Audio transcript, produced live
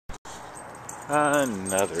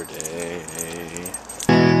Another day.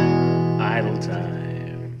 Idle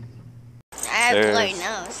time. I have There's bloody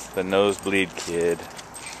nose. the nosebleed kid.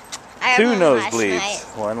 I Two have one last nosebleeds.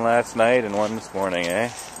 night. One last night and one this morning, eh?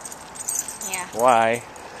 Yeah. Why?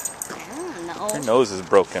 I don't know. Her nose is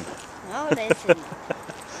broken. No, it isn't.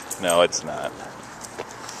 No, it's not.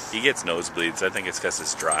 He gets nosebleeds. I think it's because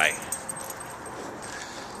it's dry.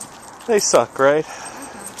 They suck, right?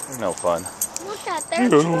 They're no fun. Look at their I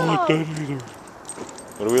don't like trunk. that either.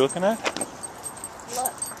 What are we looking at?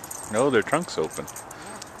 Look. No, their trunk's open.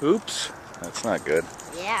 Oops. That's not good.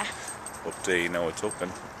 Yeah. Hope they know it's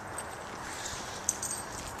open.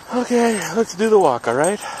 Okay, let's do the walk,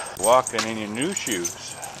 alright? Walking in your new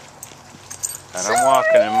shoes. And I'm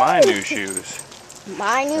walking in my new shoes.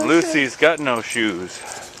 My new Lucy's got no shoes.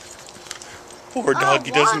 Poor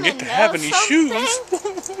doggy doesn't get to have any shoes.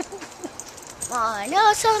 Wanna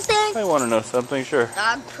know something? I want to know something, sure.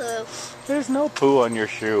 Dog poo. There's no poo on your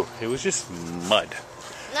shoe. It was just mud.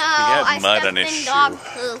 No, had I mud stepped on his in shoe. dog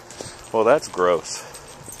poo. Well, that's gross.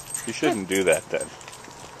 You shouldn't do that then.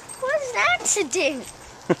 What an accident.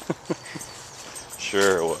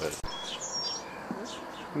 Sure it was.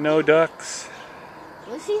 No ducks.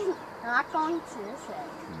 Lucy's not going to this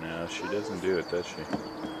end. No, she doesn't do it, does she?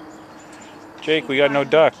 Jake, we got no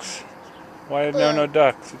ducks. Why are there no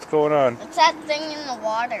ducks? What's going on? What's that thing in the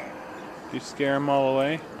water? You scare them all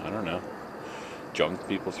away? I don't know. Junk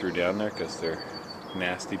people threw down there because they're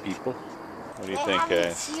nasty people. What do you think, They haven't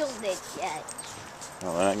guys? sealed it yet.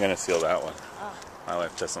 Well, they're not going to seal that one. Oh. My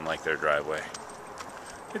wife doesn't like their driveway.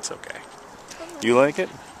 It's okay. You like it?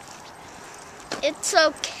 It's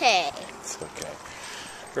okay. It's okay.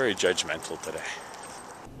 Very judgmental today.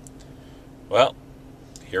 Well,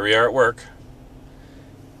 here we are at work.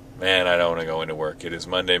 Man, I don't want to go into work. It is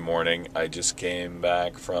Monday morning. I just came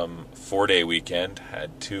back from 4-day weekend.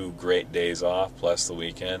 Had 2 great days off, plus the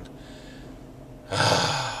weekend.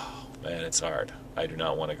 Man, it's hard. I do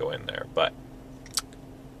not want to go in there, but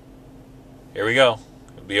here we go.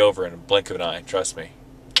 It'll be over in a blink of an eye. Trust me.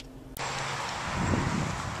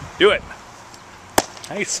 Do it.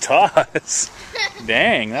 Nice toss.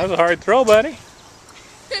 Dang, that was a hard throw, buddy.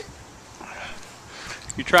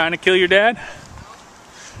 You trying to kill your dad?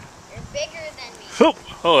 You're bigger than me.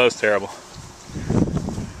 Oh, that was terrible.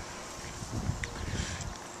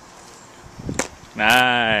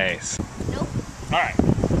 Nice. Nope. All right.